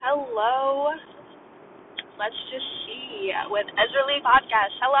Let's just see with Ezra Lee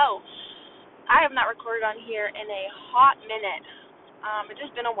Podcast. Hello. I have not recorded on here in a hot minute. It's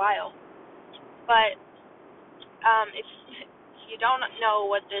just been a while. But if you don't know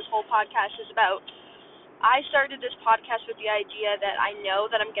what this whole podcast is about, I started this podcast with the idea that I know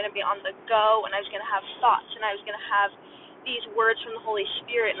that I'm going to be on the go, and I was going to have thoughts, and I was going to have these words from the Holy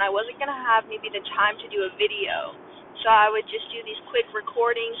Spirit, and I wasn't going to have maybe the time to do a video. So I would just do these quick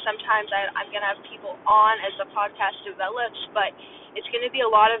recordings. Sometimes I'm going to have people on as the podcast develops, but it's going to be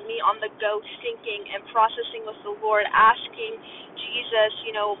a lot of me on the go thinking and processing with the Lord, asking Jesus,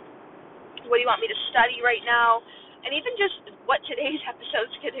 what do you want me to study right now? And even just what today's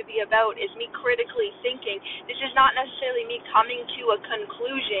episode is going to be about is me critically thinking. This is not necessarily me coming to a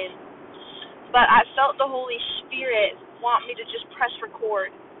conclusion, but I felt the Holy Spirit want me to just press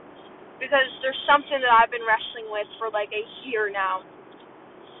record, because there's something that I've been wrestling with for like a year now.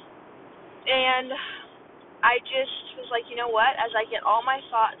 And I just was like, you know what? As I get all my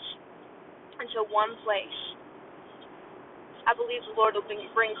thoughts into one place, I believe the Lord will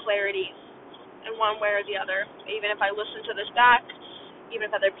bring clarity in one way or the other, even if I listen to this back, even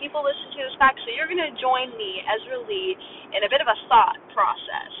if other people listen to this back. So you're going to join me, Ezra Lee, in a bit of a thought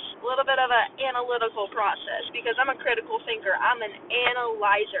process, a little bit of an analytical process, because I'm a critical thinker. I'm an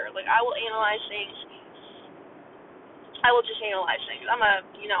analyzer. Like, I will analyze things. I will just analyze things. I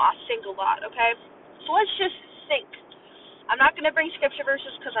think a lot, okay? So let's just think. I'm not going to bring scripture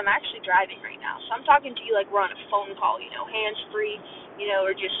verses because I'm actually driving right now. So I'm talking to you like we're on a phone call, hands-free,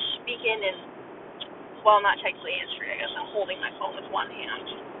 or just speaking and, well, not technically hands-free. I guess I'm holding my phone with one hand,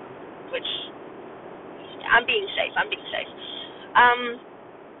 which, I'm being safe.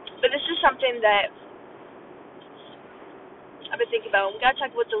 But this is something that I've been thinking about. We got to talk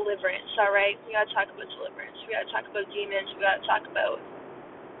about deliverance, all right? We got to talk about deliverance. We got to talk about demons. We got to talk about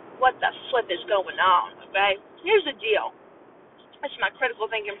what the flip is going on, okay? Here's the deal. This is my critical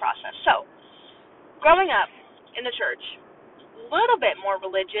thinking process. So, growing up in the church, a little bit more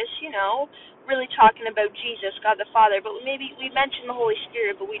religious, really talking about Jesus, God the Father, but maybe we mention the Holy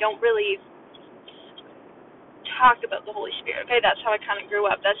Spirit, but we don't really talk about the Holy Spirit, okay? That's how I kind of grew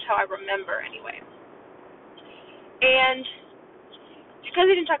up. That's how I remember, anyway. And because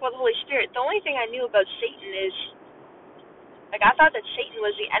we didn't talk about the Holy Spirit, the only thing I knew about Satan is, I thought that Satan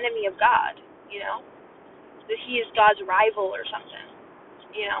was the enemy of God, that he is God's rival or something,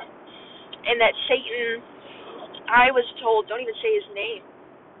 and that Satan, I was told, don't even say his name,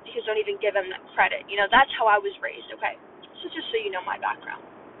 because don't even give him that credit. That's how I was raised, okay? So just so you know my background,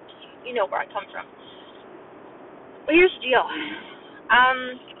 you know where I come from. But here's the deal.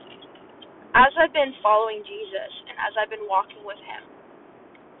 As I've been following Jesus and as I've been walking with him,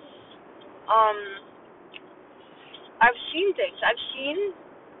 I've seen things. I've seen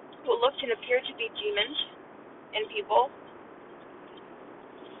what looked and appeared to be demons in people,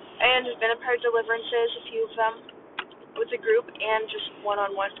 and I've been a part of deliverances, a few of them, with a group and just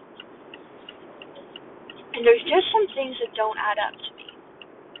one-on-one. And there's just some things that don't add up to me.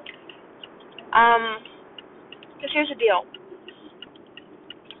 Because here's the deal.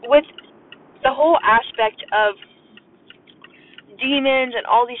 With the whole aspect of demons and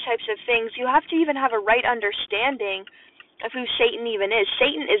all these types of things, you have to even have a right understanding of who Satan even is.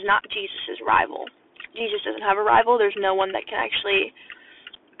 Satan is not Jesus' rival. Jesus doesn't have a rival. There's no one that can actually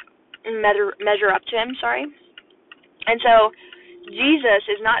measure up to him, And so Jesus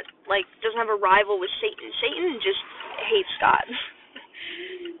is not, doesn't have a rival with Satan. Satan just hates God.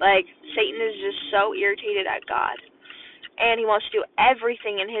 Satan is just so irritated at God. And he wants to do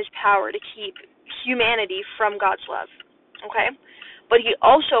everything in his power to keep humanity from God's love. Okay? But he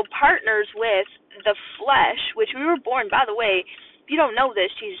also partners with the flesh, which we were born, by the way, if you don't know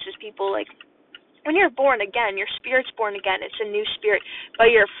this, Jesus' people, when you're born again, your spirit's born again. It's a new spirit. But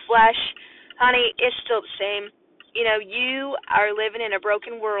your flesh, honey, is still the same. You are living in a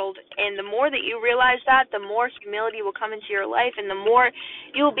broken world, and the more that you realize that, the more humility will come into your life, and the more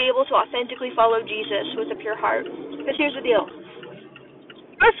you will be able to authentically follow Jesus with a pure heart. Because here's the deal.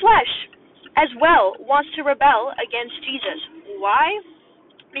 Your flesh, as well, wants to rebel against Jesus. Why?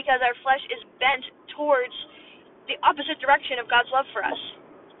 Because our flesh is bent towards the opposite direction of God's love for us.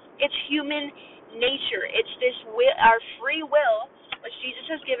 It's human nature. It's this our free will, which Jesus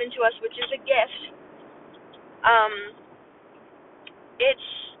has given to us, which is a gift.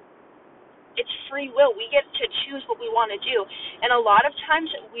 It's free will. We get to choose what we want to do. And a lot of times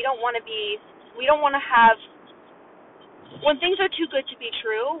we don't want to have, when things are too good to be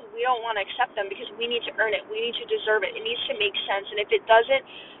true, we don't want to accept them because we need to earn it. We need to deserve it. It needs to make sense. And if it doesn't,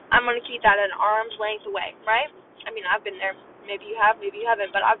 I'm going to keep that at an arm's length away, right? I mean, I've been there. Maybe you have, maybe you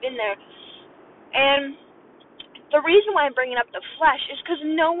haven't, but I've been there. And the reason why I'm bringing up the flesh is because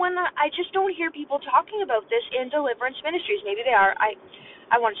I just don't hear people talking about this in deliverance ministries. Maybe they are.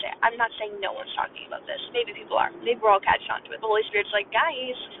 I want to say, I'm not saying no one's talking about this. Maybe people are. Maybe we're all catching on to it. The Holy Spirit's like,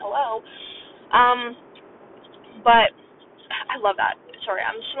 guys, hello. But I love that. Sorry,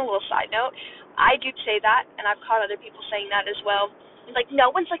 I'm just on a little side note. I do say that, and I've caught other people saying that as well. It's like,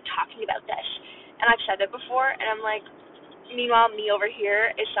 no one's, like, talking about this. And I've said that before, and I'm like, meanwhile, me over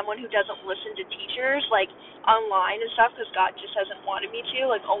here is someone who doesn't listen to teachers, like, online and stuff, because God just hasn't wanted me to.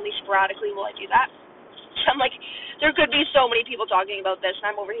 Like, only sporadically will I do that. So I'm like, there could be so many people talking about this,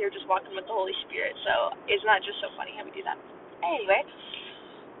 and I'm over here just walking with the Holy Spirit. So isn't that just so funny how we do that? Anyway,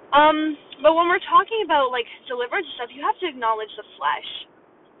 but when we're talking about, like, deliverance and stuff, you have to acknowledge the flesh.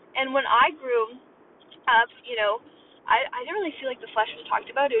 And when I grew up, I didn't really feel like the flesh was talked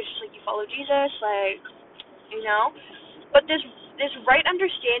about. It was just like, you follow Jesus, like, But this right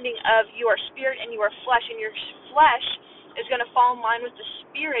understanding of your spirit and your flesh, and your flesh is going to fall in line with the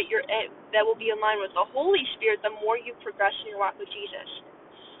spirit that will be in line with the Holy Spirit the more you progress in your walk with Jesus,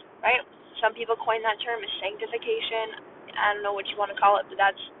 right? Some people coin that term as sanctification. I don't know what you want to call it, but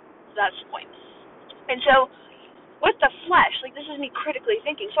that's the point. And so with the flesh, like, this is me critically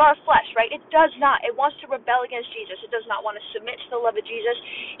thinking. So our flesh, right, it wants to rebel against Jesus. It does not want to submit to the love of Jesus.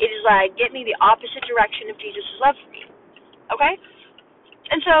 It is like, get me the opposite direction of Jesus' love for me. Okay?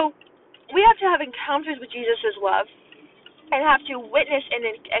 And so we have to have encounters with Jesus' love and have to witness and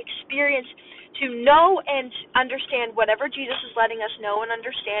experience to know and understand whatever Jesus is letting us know and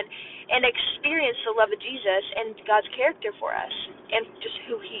understand, and experience the love of Jesus and God's character for us and just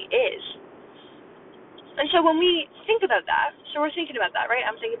who he is. And so when we think about that, so we're thinking about that, right?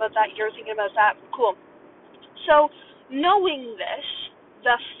 I'm thinking about that, you're thinking about that, cool. So knowing this,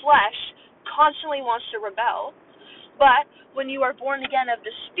 the flesh constantly wants to rebel, but when you are born again of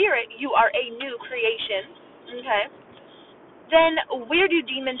the Spirit, you are a new creation, okay? Then where do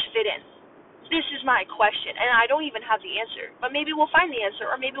demons fit in? This is my question, and I don't even have the answer, but maybe we'll find the answer,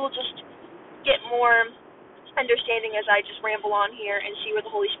 or maybe we'll just get more understanding as I just ramble on here and see where the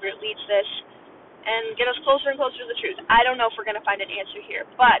Holy Spirit leads this and get us closer and closer to the truth. I don't know if we're going to find an answer here,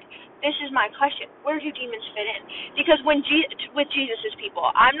 but this is my question. Where do demons fit in? Because with Jesus' people,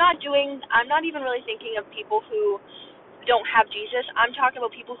 I'm not even really thinking of people who don't have Jesus. I'm talking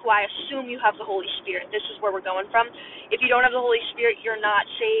about people who I assume you have the Holy Spirit. This is where we're going from. If you don't have the Holy Spirit, you're not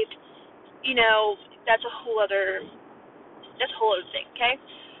saved. That's a whole other thing, okay?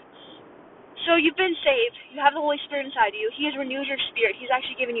 So you've been saved. You have the Holy Spirit inside you. He has renewed your spirit. He's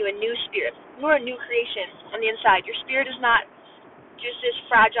actually given you a new spirit. You're a new creation on the inside. Your spirit is not just this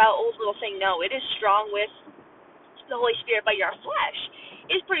fragile old little thing. No, it is strong with the Holy Spirit, but your flesh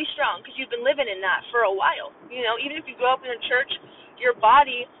is pretty strong because you've been living in that for a while. Even if you grow up in a church, your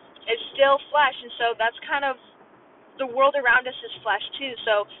body is still flesh, and so that's kind of the world around us is flesh too.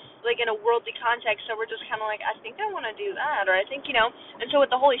 So, like, in a worldly context, so we're just kind of like, I think I want to do that, or I think, and so what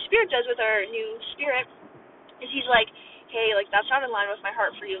the Holy Spirit does with our new spirit is he's like, hey, like, that's not in line with my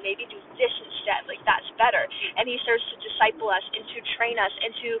heart for you. Maybe do this instead. Like, that's better. And he starts to disciple us and to train us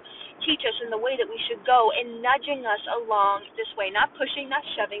and to teach us in the way that we should go and nudging us along this way. Not pushing, not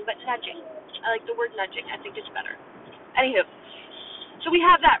shoving, but nudging. I like the word nudging. I think it's better. Anywho, so we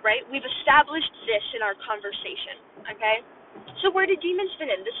have that, right? We've established this in our conversation, okay? So where do demons fit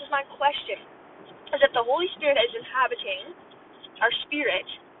in? This is my question. Is if the Holy Spirit is inhabiting our spirit,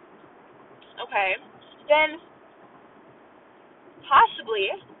 okay, then possibly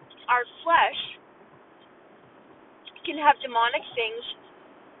our flesh can have demonic things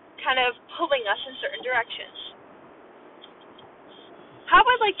kind of pulling us in certain directions. How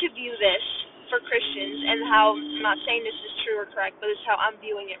I'd like to view this for Christians, and how, I'm not saying this is true or correct, but this is how I'm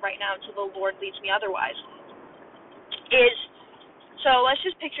viewing it right now until the Lord leads me otherwise, is, so let's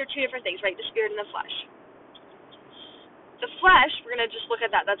just picture two different things, right? The spirit and the flesh. The flesh, we're going to just look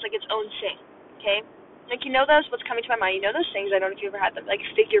at that. That's like its own thing, okay? Like, what's coming to my mind? Those things, I don't know if you ever had them, like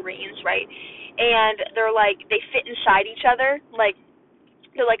figurines, right? And they're like, they fit inside each other, like,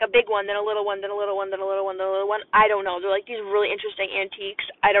 they're like a big one, then a little one, then a little one, then a little one, then a little one. I don't know. They're like these really interesting antiques.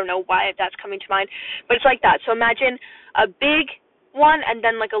 I don't know why that's coming to mind, but it's like that. So imagine a big one and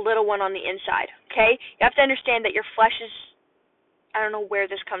then like a little one on the inside, okay? You have to understand that your flesh is, I don't know where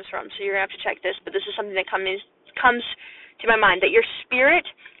this comes from, so you're going to have to check this, but this is something that comes to my mind, that your spirit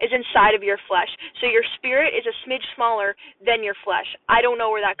is inside of your flesh. So your spirit is a smidge smaller than your flesh. I don't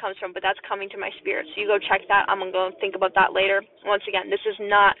know where that comes from, but that's coming to my spirit. So you go check that. I'm going to go think about that later. Once again,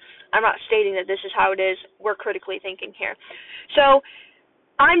 I'm not stating that this is how it is. We're critically thinking here. So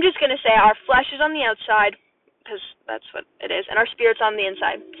I'm just going to say our flesh is on the outside, because that's what it is, and our spirit's on the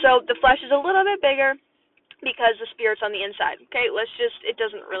inside. So the flesh is a little bit bigger. because the Spirit's on the inside. Okay, it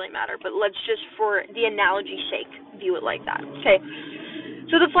doesn't really matter, but let's just, for the analogy's sake, view it like that. Okay,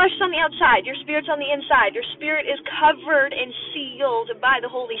 so the flesh is on the outside, your Spirit's on the inside. Your spirit is covered and sealed by the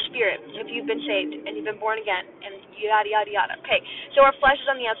Holy Spirit if you've been saved and you've been born again, and yada, yada, yada. Okay, so our flesh is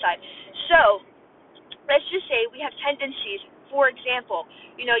on the outside. So let's just say we have tendencies. For example,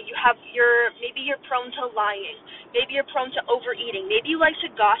 maybe you're prone to lying. Maybe you're prone to overeating. Maybe you like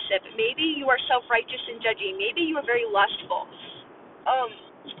to gossip. Maybe you are self-righteous and judgy. Maybe you are very lustful.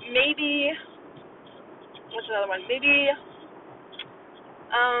 Maybe, what's another one? Maybe,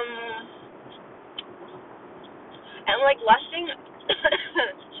 and like lusting,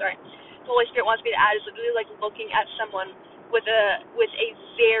 sorry, the Holy Spirit wants me to add is literally like looking at someone with a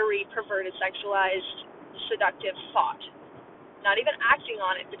very perverted, sexualized, seductive thought. Not even acting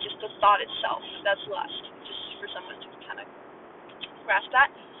on it, but just the thought itself. That's lust. Just for someone to kind of grasp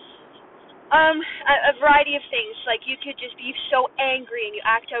that. A variety of things. Like, you could just be so angry and you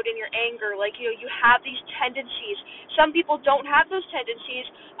act out in your anger. Like, you have these tendencies. Some people don't have those tendencies.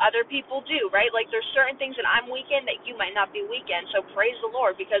 Other people do, right? Like, there's certain things that I'm weak in that you might not be weak in. So praise the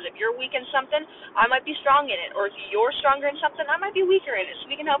Lord, because if you're weak in something, I might be strong in it. Or if you're stronger in something, I might be weaker in it.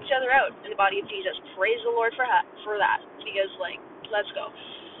 So we can help each other out in the body of Jesus. Praise the Lord for that. Because, like, let's go.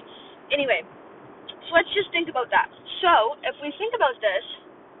 Anyway, so let's just think about that. So, if we think about this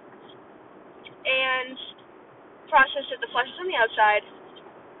and process that the flesh is on the outside,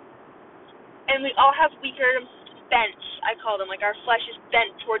 and we all have weaker bents, I call them. Like, our flesh is bent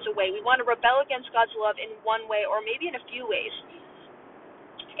towards a way. We want to rebel against God's love in one way, or maybe in a few ways.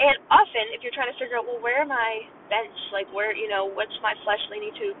 And often, if you're trying to figure out, well, where are my bents? Like, what's my flesh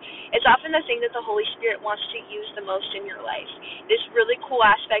leaning to? It's often the thing that the Holy Spirit wants to use the most in your life. This really cool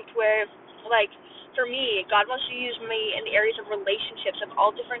aspect where, like, for me, God wants to use me in the areas of relationships of all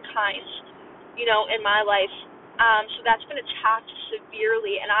different kinds, in my life. So that's been attacked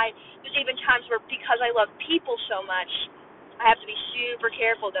severely. And there's even times where, because I love people so much, I have to be super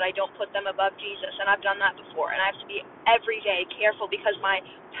careful that I don't put them above Jesus, and I've done that before, and I have to be every day careful because my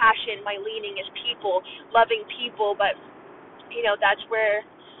passion, my leaning is people, loving people, but, that's where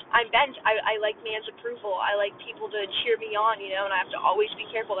I'm bent. I like man's approval. I like people to cheer me on, and I have to always be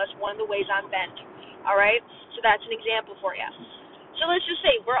careful. That's one of the ways I'm bent, all right? So that's an example for you. So let's just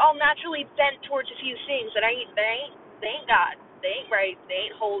say we're all naturally bent towards a few things that they ain't God, they ain't right, they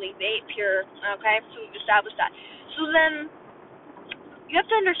ain't holy, they ain't pure, okay? So we've established that. So then, you have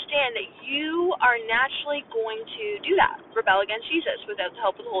to understand that you are naturally going to do that, rebel against Jesus without the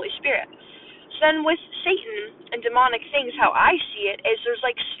help of the Holy Spirit. So then with Satan and demonic things, how I see it is there's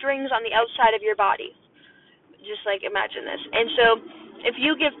like strings on the outside of your body. Just like imagine this. And so if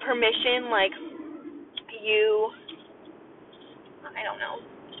you give permission, like you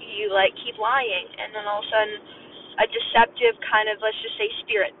like keep lying, and then all of a sudden a deceptive kind of, let's just say,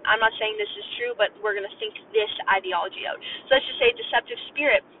 spirit. I'm not saying this is true, but we're going to think this ideology out. So let's just say a deceptive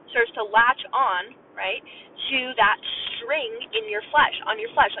spirit starts to latch on, right, to that string in your flesh, on the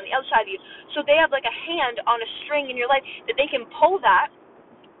outside of you. So they have like a hand on a string in your life that they can pull that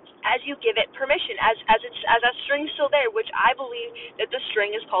as you give it permission, as that string's still there, which I believe that the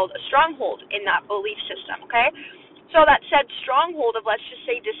string is called a stronghold in that belief system, okay? So that said stronghold of, let's just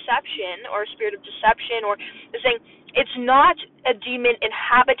say, deception or a spirit of deception, or the thing, it's not a demon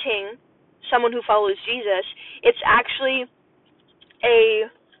inhabiting someone who follows Jesus. It's actually a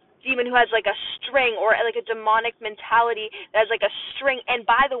demon who has like a string, or like a demonic mentality that has like a string. And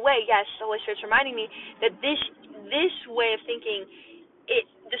by the way, yes, the Holy Spirit's reminding me that this way of thinking,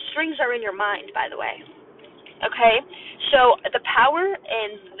 the strings are in your mind, by the way. Okay, so the power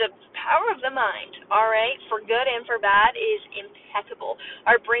of the mind, all right, for good and for bad, is impeccable.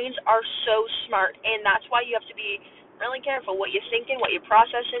 Our brains are so smart, and that's why you have to be really careful what you're thinking, what you're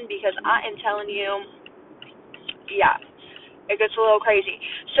processing, because I am telling you, yeah, it gets a little crazy.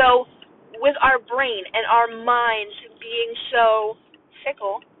 So with our brain and our minds being so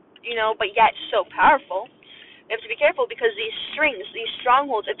fickle, but yet so powerful, we have to be careful, because these strings, these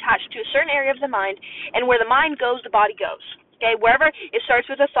strongholds attach to a certain area of the mind, and where the mind goes, the body goes. Okay, wherever it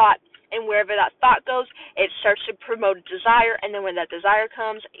starts with a thought, and wherever that thought goes, it starts to promote a desire, and then when that desire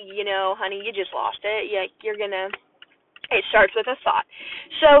comes, honey, you just lost it. It starts with a thought.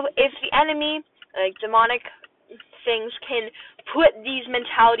 So if the enemy, like demonic things, can put these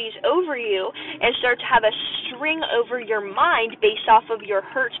mentalities over you and start to have a string over your mind based off of your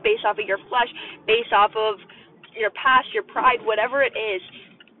hurts, based off of your flesh, based off of your past, your pride, whatever it is,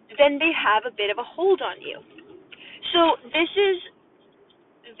 then they have a bit of a hold on you. So this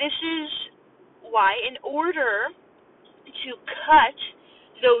is why, in order to cut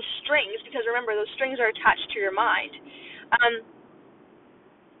those strings, because remember, those strings are attached to your mind.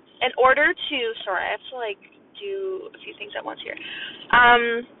 In order to, sorry, I have to do a few things at once here.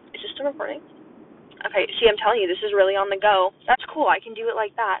 Is this still recording? Okay, see, I'm telling you, this is really on the go. That's cool. I can do it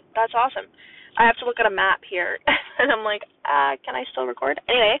like that. That's awesome. I have to look at a map here, and I'm like, can I still record?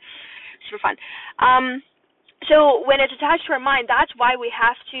 Anyway, super fun. So when it's attached to our mind, that's why we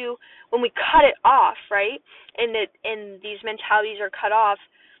have to, when we cut it off, right, and these mentalities are cut off,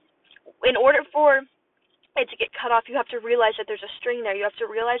 in order for it to get cut off, you have to realize that there's a string there. You have to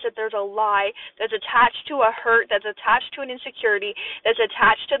realize that there's a lie that's attached to a hurt, that's attached to an insecurity, that's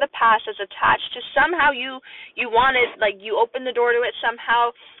attached to the past, that's attached to somehow you want it, you open the door to it,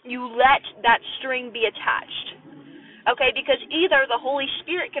 somehow you let that string be attached. Okay, because either the Holy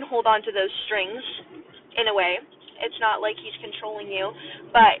Spirit can hold on to those strings, in a way, it's not like he's controlling you,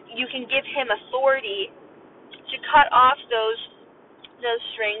 but you can give him authority to cut off those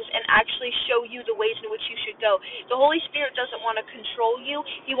strings and actually show you the ways in which you should go. The Holy Spirit doesn't want to control you.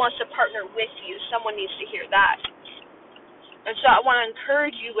 He wants to partner with you. Someone needs to hear that. And so I want to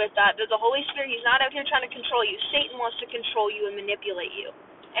encourage you with that the Holy Spirit, he's not out here trying to control you. Satan wants to control you and manipulate you.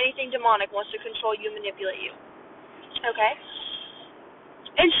 Anything demonic wants to control you and manipulate you. Okay?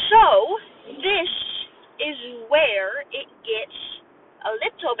 And so, this is where it gets a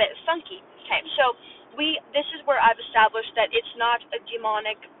little bit funky. Okay, so this is where I've established that it's not a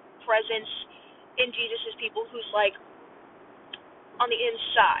demonic presence in Jesus' people who's on the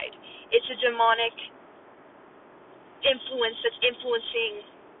inside. It's a demonic influence that's influencing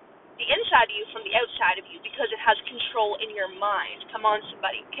the inside of you from the outside of you because it has control in your mind. Come on,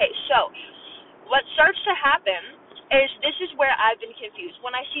 somebody. Okay, so what starts to happen is this is where I've been confused.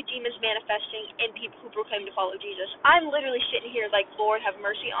 When I see demons manifesting in people who proclaim to follow Jesus, I'm literally sitting here like, Lord, have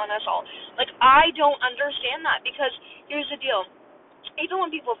mercy on us all. I don't understand that, because here's the deal. Even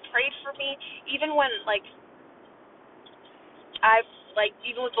when people prayed for me, even when, I've,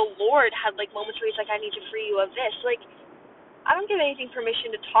 even with the Lord had, moments where he's like, I need to free you of this, I don't give anything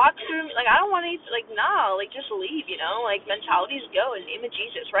permission to talk through me. I don't want to, nah, just leave, mentalities go in the name of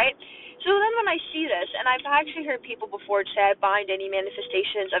Jesus, right? So then when I see this, and I've actually heard people before say I bind any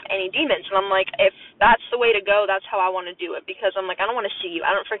manifestations of any demons, and I'm like, if that's the way to go, that's how I want to do it, because I'm like, I don't want to see you.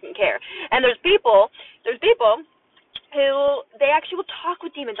 I don't freaking care. And there's people who, they actually will talk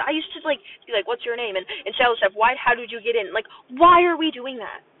with demons. I used to, be like, what's your name? And say all this stuff. How did you get in? Why are we doing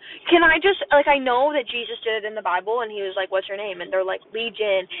that? Can I just, I know that Jesus did it in the Bible, and he was like, what's your name? And they're like,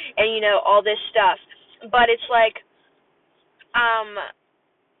 Legion, and, all this stuff. But it's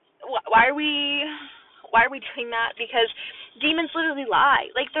why are we doing that? Because demons literally lie.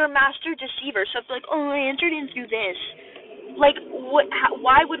 They're master deceivers. So if they're like, oh, I entered in through this.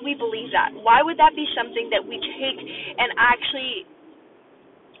 Why would we believe that? Why would that be something that we take and actually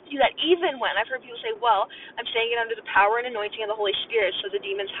do that? Even when I've heard people say, well, I'm saying it under the power and anointing of the Holy Spirit, so the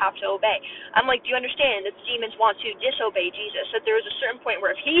demons have to obey. I'm like, do you understand that the demons want to disobey Jesus? That there is a certain point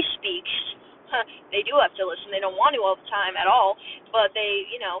where if he speaks, they do have to listen. They don't want to all the time at all, but they,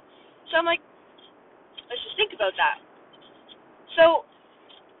 So I'm like, let's just think about that. So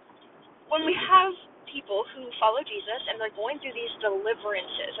when we have people who follow Jesus and they're going through these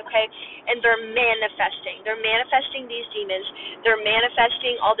deliverances, okay, and they're manifesting these demons, they're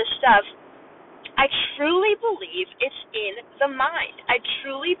manifesting all this stuff, I truly believe it's in the mind. I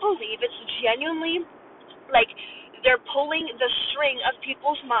truly believe it's genuinely they're pulling the string of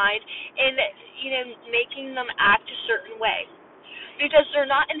people's mind and, making them act a certain way. Because they're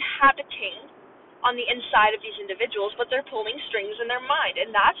not inhabiting on the inside of these individuals, but they're pulling strings in their mind.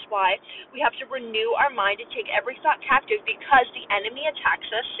 And that's why we have to renew our mind and take every thought captive, because the enemy attacks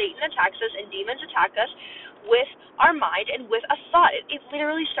us, Satan attacks us, and demons attack us with our mind and with a thought. It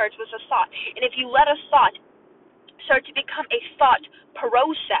literally starts with a thought. And if you let a thought start to become a thought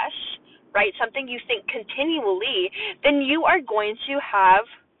process, right, something you think continually, then you are going to have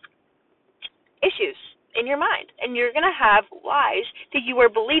issues in your mind, and you're going to have lies that you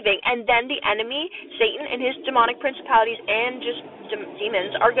are believing, and then the enemy, Satan, and his demonic principalities and just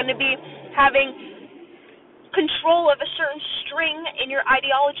demons are going to be having control of a certain string in your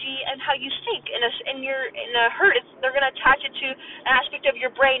ideology and how you think. In a hurt, they're going to attach it to an aspect of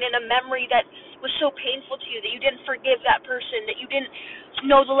your brain and a memory that was so painful to you, that you didn't forgive that person, that you didn't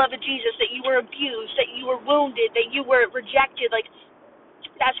know the love of Jesus, that you were abused, that you were wounded, that you were rejected.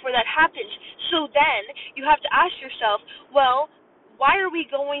 That's where that happens. So then you have to ask yourself, well, why are we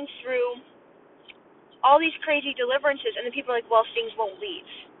going through all these crazy deliverances? And then people are like, well, things won't leave.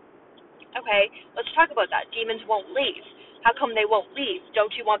 Okay, let's talk about that. Demons won't leave. How come they won't leave?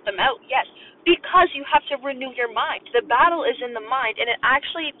 Don't you want them out? Yes. Because you have to renew your mind. The battle is in the mind, and it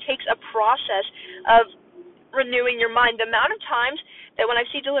actually takes a process of renewing your mind. The amount of times that when I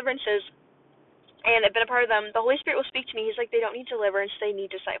see deliverances, and I've been a part of them, the Holy Spirit will speak to me. He's like, they don't need deliverance, they need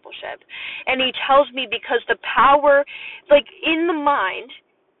discipleship. And he tells me because the power, like in the mind,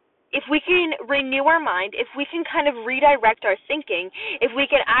 if we can renew our mind, if we can kind of redirect our thinking, if we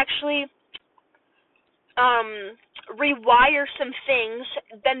can actually rewire some things,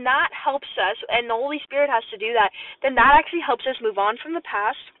 then that helps us, and the Holy Spirit has to do that, then that actually helps us move on from the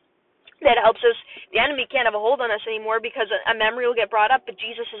past. That helps us, the enemy can't have a hold on us anymore because a memory will get brought up, but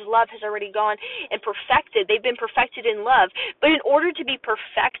Jesus' love has already gone and perfected. They've been perfected in love. But in order to be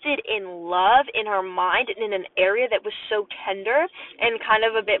perfected in love, in our mind, and in an area that was so tender and kind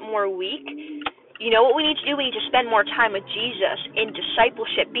of a bit more weak, you know what we need to do? We need to spend more time with Jesus in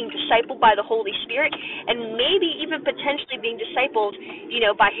discipleship, being discipled by the Holy Spirit, and maybe even potentially being discipled,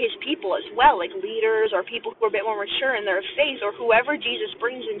 by his people as well, like leaders or people who are a bit more mature in their faith, or whoever Jesus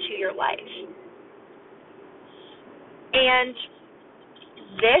brings into your life. And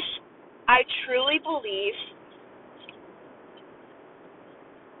this, I truly believe,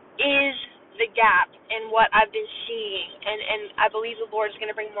 is the gap in what I've been seeing, and I believe the Lord is going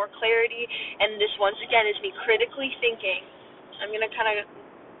to bring more clarity. And this, once again, is me critically thinking. I'm going to kind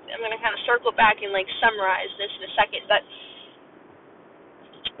of circle back and summarize this in a second. But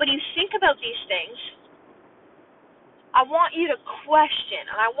when you think about these things, I want you to question,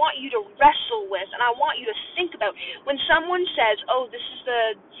 and I want you to wrestle with, and I want you to think about when someone says, "Oh, this is the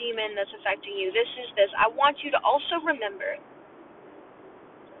demon that's affecting you. This is this." I want you to also remember.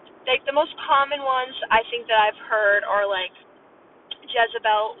 The most common ones I think that I've heard are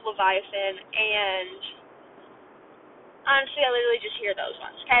Jezebel, Leviathan, and honestly I literally just hear those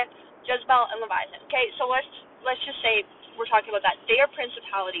ones, okay? Jezebel and Leviathan. Okay, so let's just say we're talking about that. They are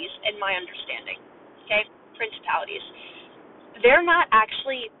principalities in my understanding. Okay? Principalities. They're not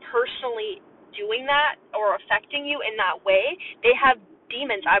actually personally doing that or affecting you in that way. They have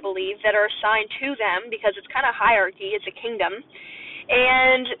demons, I believe, that are assigned to them because it's kind of hierarchy, it's a kingdom.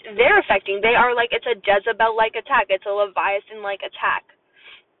 And they're affecting. They are it's a Jezebel-like attack. It's a Leviathan-like attack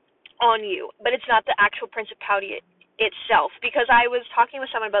on you. But it's not the actual principality itself. Because I was talking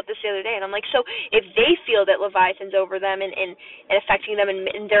with someone about this the other day, and I'm like, so if they feel that Leviathan's over them and affecting them,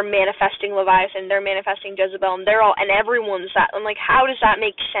 and they're manifesting Leviathan, they're manifesting Jezebel, and everyone's that, I'm like, how does that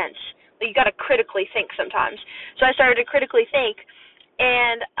make sense? You got to critically think sometimes. So I started to critically think,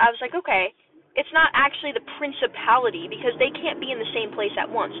 and I was like, okay, it's not actually the principality, because they can't be in the same place at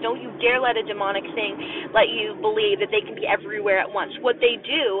once. Don't you dare let a demonic thing let you believe that they can be everywhere at once. What they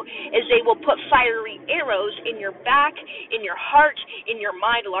do is they will put fiery arrows in your back, in your heart, in your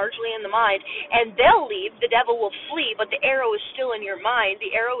mind, largely in the mind, and they'll leave. The devil will flee, but the arrow is still in your mind.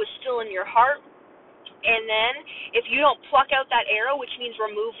 The arrow is still in your heart. And then if you don't pluck out that arrow, which means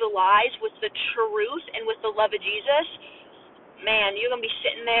remove the lies with the truth and with the love of Jesus, man, you're going to be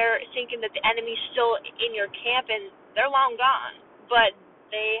sitting there thinking that the enemy's still in your camp, and they're long gone. But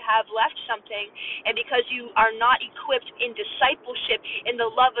they have left something, and because you are not equipped in discipleship, in the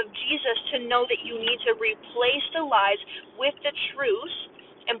love of Jesus, to know that you need to replace the lies with the truth,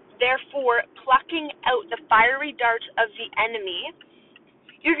 and therefore plucking out the fiery darts of the enemy,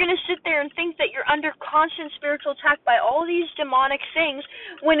 you're going to sit there and think that you're under constant spiritual attack by all these demonic things,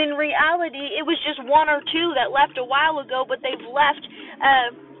 when in reality it was just one or two that left a while ago, but they've left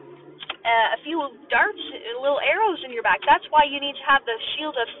a few darts, little arrows in your back. That's why you need to have the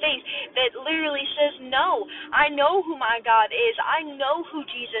shield of faith that literally says, no, I know who my God is, I know who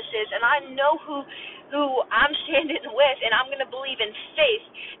Jesus is, and I know who I'm standing with, and I'm going to believe in faith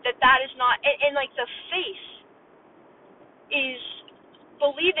that is not, and the faith is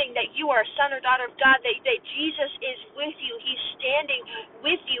believing that you are a son or daughter of God, that Jesus is with you, he's standing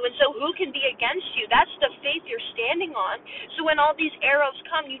with you, and so who can be against you? That's the faith you're standing on. So when all these arrows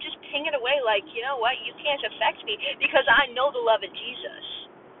come, you just ping it away you know what, you can't affect me, because I know the love of Jesus.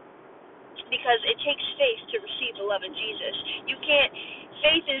 Because it takes faith to receive the love of Jesus.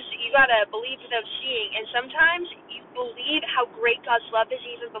 Faith is, you gotta believe without seeing, and sometimes you believe how great God's love is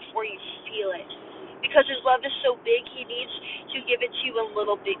even before you feel it. Because his love is so big, he needs to give it to you in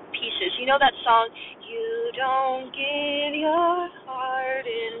little big pieces. You know that song, you don't give your heart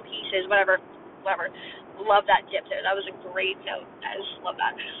in pieces, whatever. Love that dip there. That was a great note. I just love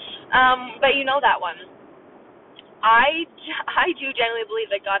that. But you know that one. I do genuinely believe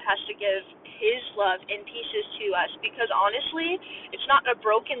that God has to give his love in pieces to us, because honestly, it's not a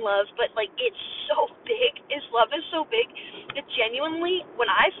broken love, but like it's so big. His love is so big that genuinely, when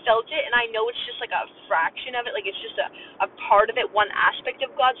I felt it, and I know it's just like a fraction of it, like it's just a part of it, one aspect of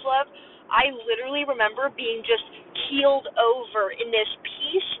God's love, I literally remember being just keeled over in this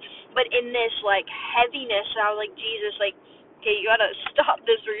peace, but in this like heaviness. And I was like, Jesus, like, okay, you gotta stop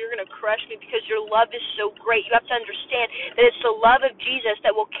this or you're gonna crush me, because your love is so great. You have to understand that it's the love of Jesus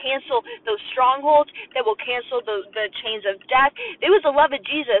that will cancel those strongholds, that will cancel the chains of death. It was the love of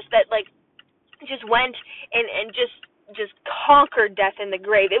Jesus that like just went and just conquered death in the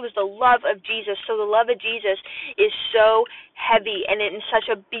grave. It was the love of Jesus. So the love of Jesus is so heavy, and in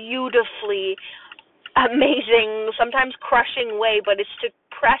such a beautifully amazing, sometimes crushing way, but it's to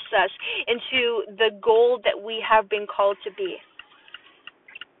press us into the goal that we have been called to be.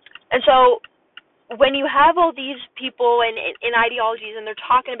 And so when you have all these people in ideologies, and they're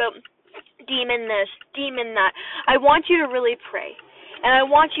talking about demon this, demon that, I want you to really pray. And I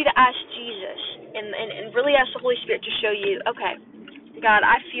want you to ask Jesus and really ask the Holy Spirit to show you, okay, God,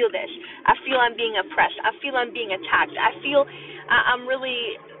 I feel this. I feel I'm being oppressed. I feel I'm being attacked. I feel I'm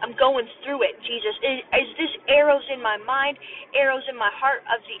going through it, Jesus. Is this arrows in my mind, arrows in my heart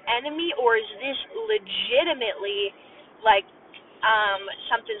of the enemy, or is this legitimately like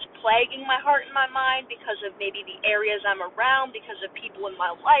something's plaguing my heart and my mind because of maybe the areas I'm around, because of people in my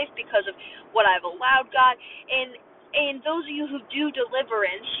life, because of what I've allowed, God? And those of you who do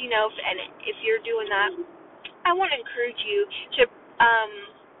deliverance, and if you're doing that, I want to encourage you to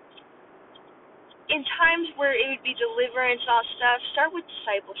in times where it would be deliverance and all stuff, start with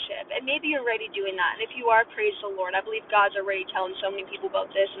discipleship. And maybe you're already doing that. And if you are, praise the Lord. I believe God's already telling so many people about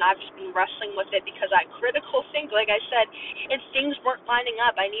this, and I've just been wrestling with it because I critical think, like I said, and things weren't lining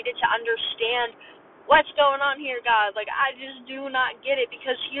up. I needed to understand what's going on here, God. Like, I just do not get it,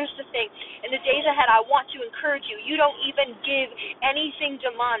 because here's the thing. In the days ahead, I want to encourage you. You don't even give anything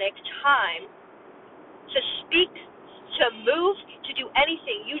demonic time to speak, to move, to do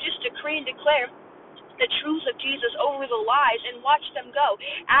anything. You just decree and declare the truths of Jesus over the lies and watch them go.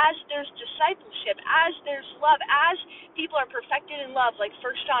 As there's discipleship, as there's love, as people are perfected in love, like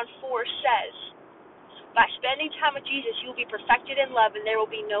 1 John 4 says, by spending time with Jesus, you will be perfected in love, and there will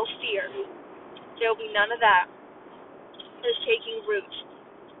be no fear. There will be none of that is taking root.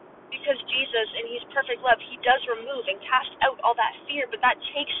 Because Jesus, in his perfect love, he does remove and cast out all that fear, but that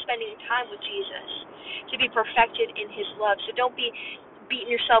takes spending time with Jesus to be perfected in his love. So don't be beating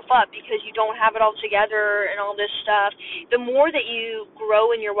yourself up because you don't have it all together and all this stuff. The more that you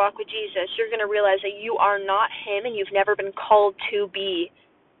grow in your walk with Jesus, you're going to realize that you are not him, and you've never been called to be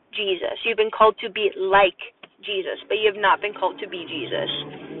Jesus. You've been called to be like Jesus, but you have not been called to be Jesus.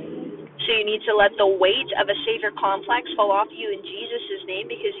 So you need to let the weight of a Savior complex fall off you in Jesus' name,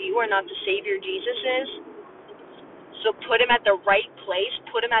 because you are not the Savior Jesus is. So put him at the right place,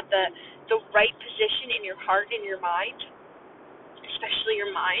 put him at the right position in your heart and your mind, especially your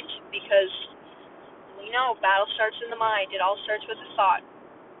mind, because we know battle starts in the mind. It all starts with a thought.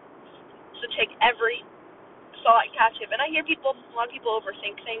 So take every thought captive. And I hear a lot of people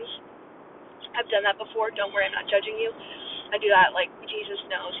overthink things. I've done that before. Don't worry, I'm not judging you. I do that, like, Jesus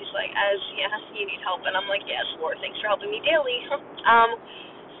knows. He's like, you need help. And I'm like, yes, Lord, thanks for helping me daily.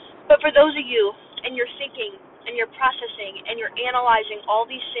 But for those of you, and you're thinking, and you're processing, and you're analyzing all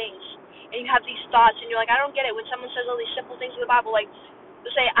these things, and you have these thoughts, and you're like, I don't get it. When someone says all these simple things in the Bible, like,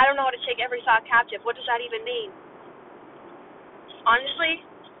 they say, I don't know how to take every thought captive. What does that even mean? Honestly,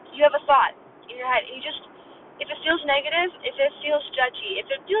 you have a thought in your head, and you just, if it feels negative, if it feels judgy, if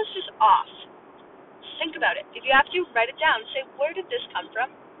it feels just off, think about it. If you have to, write it down. Say, where did this come from?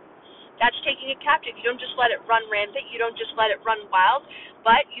 That's taking it captive. You don't just let it run rampant. You don't just let it run wild,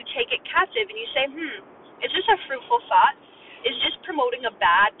 but you take it captive, and you say, is this a fruitful thought? Is this promoting a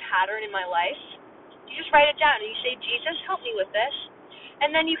bad pattern in my life? You just write it down, and you say, Jesus, help me with this.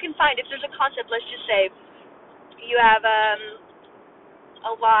 And then you can find, if there's a concept, let's just say, you have a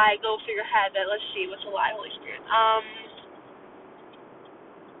lie go through your head that, let's see, what's a lie, Holy Spirit?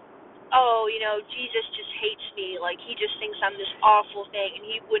 Jesus just hates me, like, he just thinks I'm this awful thing, and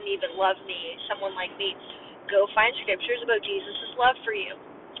he wouldn't even love me, someone like me. Go find scriptures about Jesus' love for you,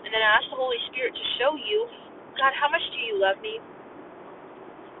 and then ask the Holy Spirit to show you, God, how much do you love me?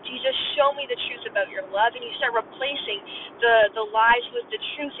 Jesus, show me the truth about your love, and you start replacing the lies with the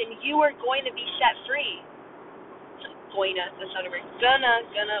truth, and you are going to be set free. That's not a word.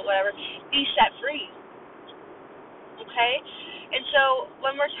 Gonna, whatever. Be set free. Okay? And so,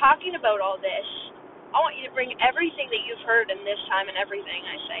 when we're talking about all this, I want you to bring everything that you've heard in this time, and everything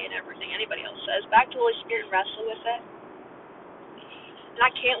I say and everything anybody else says, back to the Holy Spirit and wrestle with it. And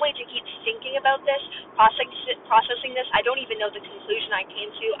I can't wait to keep thinking about this, processing this. I don't even know the conclusion I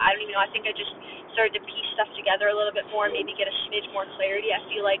came to. I don't even know. I think I just started to piece stuff together a little bit more, maybe get a smidge more clarity. I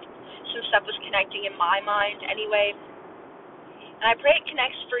feel like some stuff was connecting in my mind anyway. And I pray it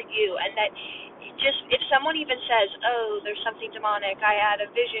connects for you, and that just if someone even says, oh, there's something demonic, I had a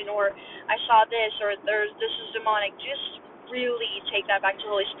vision, or I saw this, or this is demonic, just really take that back to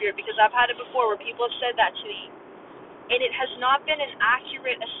the Holy Spirit, because I've had it before where people have said that to me, and it has not been an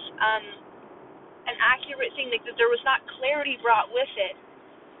accurate thing, like that there was not clarity brought with it,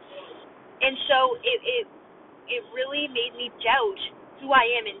 and so it really made me doubt who I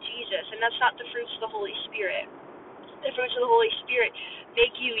am in Jesus, and that's not the fruits of the Holy Spirit. The fruits of the Holy Spirit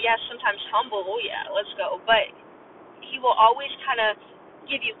make you, yes, sometimes humble, oh yeah, let's go, but He will always kind of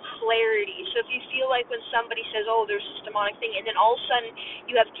give you clarity. So if you feel like when somebody says, oh, there's this demonic thing, and then all of a sudden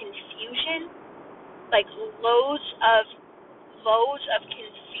you have confusion, like loads of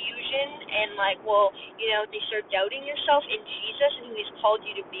confusion, and like, well, they start doubting yourself in Jesus and who He's called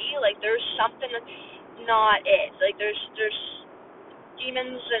you to be, like there's something not it, like there's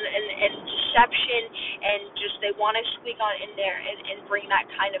demons and deception, and just they want to squeak on in there and bring that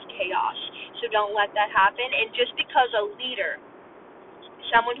kind of chaos. So don't let that happen. And just because a leader,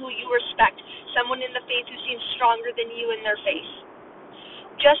 someone who you respect, someone in the faith who seems stronger than you in their faith,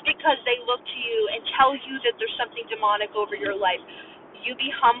 just because they look to you and tell you that there's something demonic over your life, you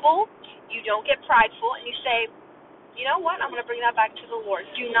be humble, you don't get prideful, and you say, you know what, I'm going to bring that back to the Lord.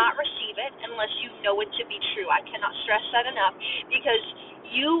 Do not receive it unless you know it to be true. I cannot stress that enough, because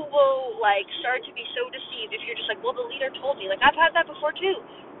you will start to be so deceived if you're just like, well, the leader told me. Like, I've had that before too,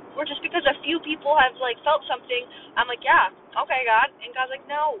 or just because a few people have felt something, I'm like, yeah, okay, God, and God's like,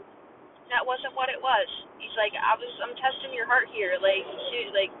 no, that wasn't what it was. He's like, I'm testing your heart here,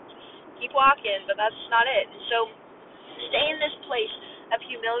 keep walking, but that's not it. And so stay in this place of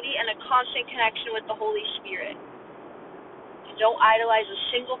humility and a constant connection with the Holy Spirit. Don't idolize a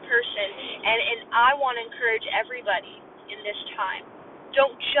single person, and I want to encourage everybody in this time.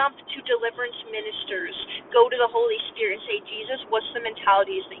 Don't jump to deliverance ministers. Go to the Holy Spirit and say, Jesus, what's the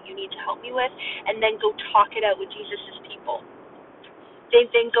mentalities that you need to help me with? And then go talk it out with Jesus' people.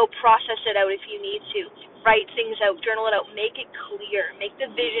 Then go process it out if you need to. Write things out, journal it out, make it clear, make the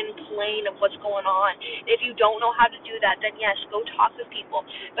vision plain of what's going on. If you don't know how to do that, then yes, go talk with people.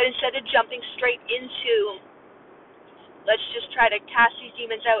 But instead of jumping straight into, let's just try to cast these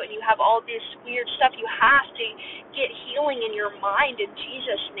demons out, and you have all this weird stuff, you have to get healing in your mind in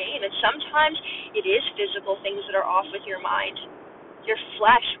Jesus' name. And sometimes it is physical things that are off with your mind. Your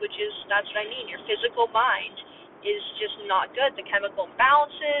flesh, that's what I mean, your physical mind is just not good. The chemical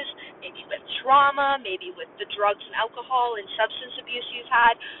imbalances, maybe with trauma, maybe with the drugs and alcohol and substance abuse you've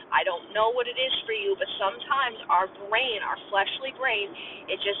had. I don't know what it is for you, but sometimes our brain, our fleshly brain,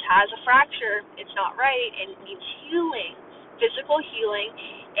 it just has a fracture. It's not right, and it needs healing, physical healing,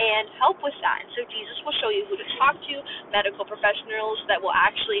 and help with that. And so Jesus will show you who to talk to, medical professionals that will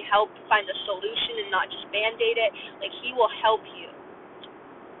actually help find the solution and not just Band-Aid it. Like, He will help you.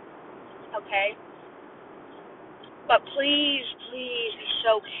 Okay? But please, please be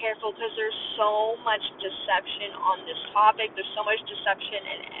so careful, because there's so much deception on this topic. There's so much deception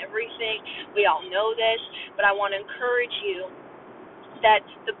in everything. We all know this, but I want to encourage you that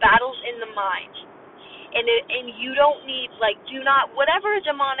the battle's in the mind. And you don't need, do not, whatever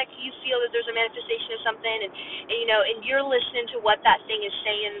demonic you feel that there's a manifestation of something, and you're listening to what that thing is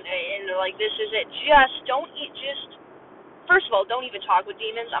saying, and this is it, first of all, don't even talk with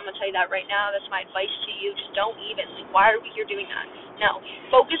demons. I'm going to tell you that right now. That's my advice to you. Just don't even. Why are we here doing that? No.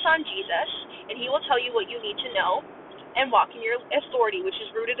 Focus on Jesus, and He will tell you what you need to know, and walk in your authority, which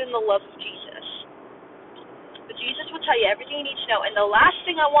is rooted in the love of Jesus. But Jesus will tell you everything you need to know. And the last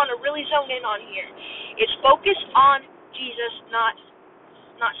thing I want to really zone in on here is focus on Jesus, not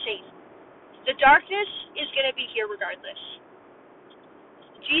Satan. The darkness is going to be here regardless.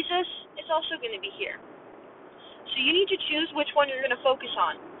 Jesus is also going to be here. So you need to choose which one you're going to focus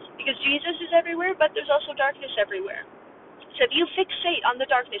on, because Jesus is everywhere, but there's also darkness everywhere. So if you fixate on the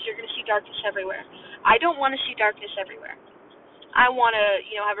darkness, you're going to see darkness everywhere. I don't want to see darkness everywhere. I want to,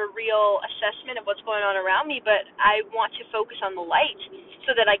 have a real assessment of what's going on around me, but I want to focus on the light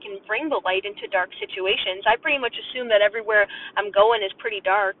so that I can bring the light into dark situations. I pretty much assume that everywhere I'm going is pretty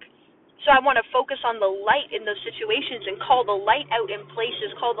dark. So I want to focus on the light in those situations and call the light out in places,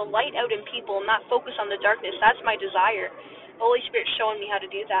 call the light out in people, and not focus on the darkness. That's my desire. The Holy Spirit's showing me how to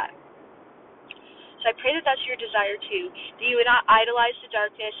do that. So I pray that that's your desire too, that you would not idolize the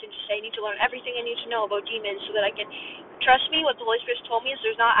darkness and just say, I need to learn everything I need to know about demons so that I can, trust me, what the Holy Spirit's told me is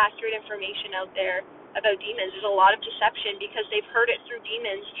there's not accurate information out there. about demons. There's a lot of deception because they've heard it through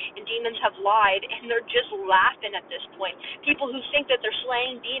demons, and demons have lied, and they're just laughing at this point. People who think that they're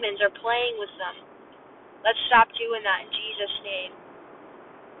slaying demons are playing with them. Let's stop doing that in Jesus' name.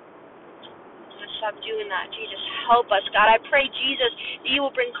 Let's stop doing that. Jesus, help us. God, I pray, Jesus, that you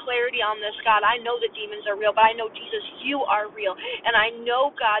will bring clarity on this. God, I know that demons are real, but I know, Jesus, you are real. And I know,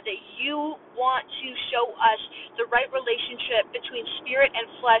 God, that you want to show us the right relationship between spirit and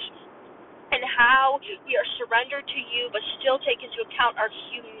flesh, and how we are surrendered to you, but still take into account our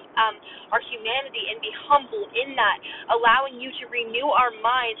humanity and be humble in that, allowing you to renew our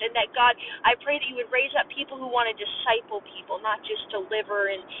minds. And that, God, I pray that you would raise up people who want to disciple people, not just deliver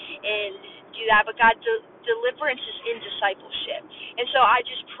and do that, but God, deliverance is in discipleship. And so I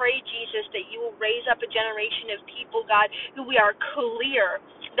just pray, Jesus, that you will raise up a generation of people, God, who we are clear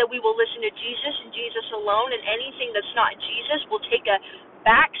that we will listen to Jesus and Jesus alone, and anything that's not Jesus will take a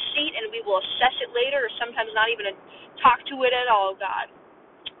back seat and we will assess it later, or sometimes not even talk to it at all, God.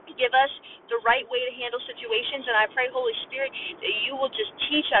 Give us the right way to handle situations, and I pray, Holy Spirit, that you will just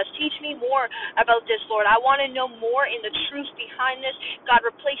teach us. Teach me more about this, Lord. I want to know more in the truth behind this. God,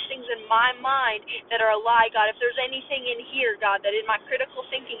 replace things in my mind that are a lie, God. If there's anything in here, God, that in my critical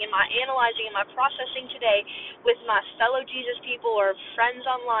thinking, in my analyzing, in my processing today with my fellow Jesus people or friends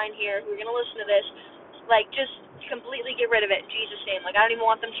online here who are going to listen to this, just completely get rid of it in Jesus' name. I don't even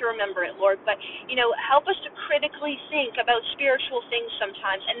want them to remember it, Lord. But, help us to critically think about spiritual things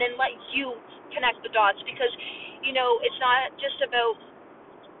sometimes, and then let you connect the dots, because, it's not just about,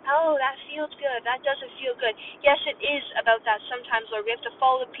 oh, that feels good, that doesn't feel good. Yes, it is about that sometimes, Lord. We have to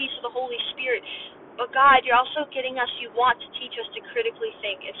follow the peace of the Holy Spirit. But, God, you're also getting us, you want to teach us to critically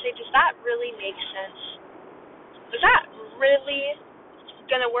think and say, does that really make sense? Is that really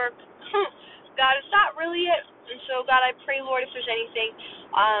going to work? God, is that really it? And so, God, I pray, Lord, if there's anything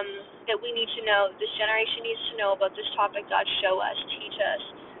that we need to know, this generation needs to know about this topic, God, show us, teach us,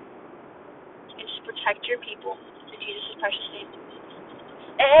 and just protect your people. In Jesus' precious name.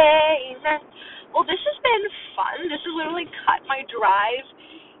 Amen. Well, this has been fun. This has literally cut my drive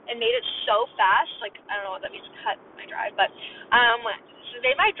and made it so fast. I don't know what that means, cut my drive, but so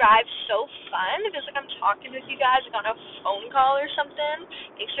they made my drive so fun. It feels like I'm talking with you guys on a phone call or something.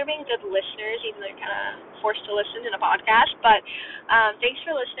 Thanks for being good listeners, even though you're kind of forced to listen in a podcast. But thanks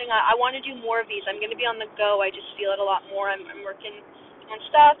for listening. I want to do more of these. I'm going to be on the go. I just feel it a lot more. I'm working on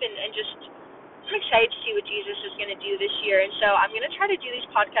stuff, and just I'm excited to see what Jesus is going to do this year. And so I'm going to try to do these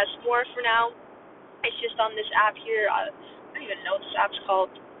podcasts more for now. It's just on this app here. I don't even know what this app's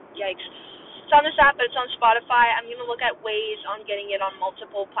called. Yikes. It's on this app, but it's on Spotify. I'm going to look at ways on getting it on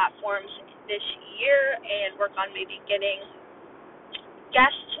multiple platforms this year and work on maybe getting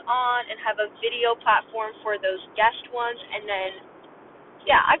guests on and have a video platform for those guest ones. And then,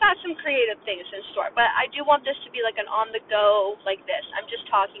 I got some creative things in store. But I do want this to be like an on-the-go like this. I'm just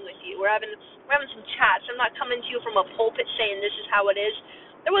talking with you. We're having some chats. I'm not coming to you from a pulpit saying this is how it is.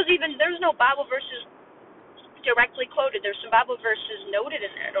 There's no Bible verses directly quoted. There's some Bible verses noted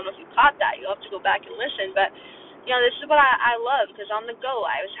in there. I don't know if you caught that. You'll have to go back and listen. But, this is what I love, because on the go,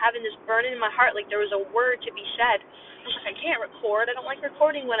 I was having this burning in my heart, like there was a word to be said. I was like, I can't record. I don't like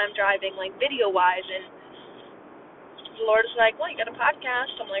recording when I'm driving, video-wise. And the Lord is like, well, you got a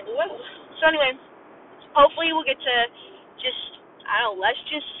podcast. I'm like, whoa. So anyway, hopefully we'll get to let's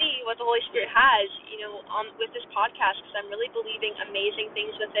just see what the Holy Spirit has, with this podcast, because I'm really believing amazing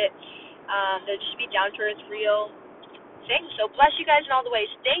things with it. They'll just be down-to-earth, real things. So bless you guys in all the ways.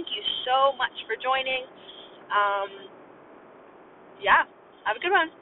 Thank you so much for joining. Have a good one.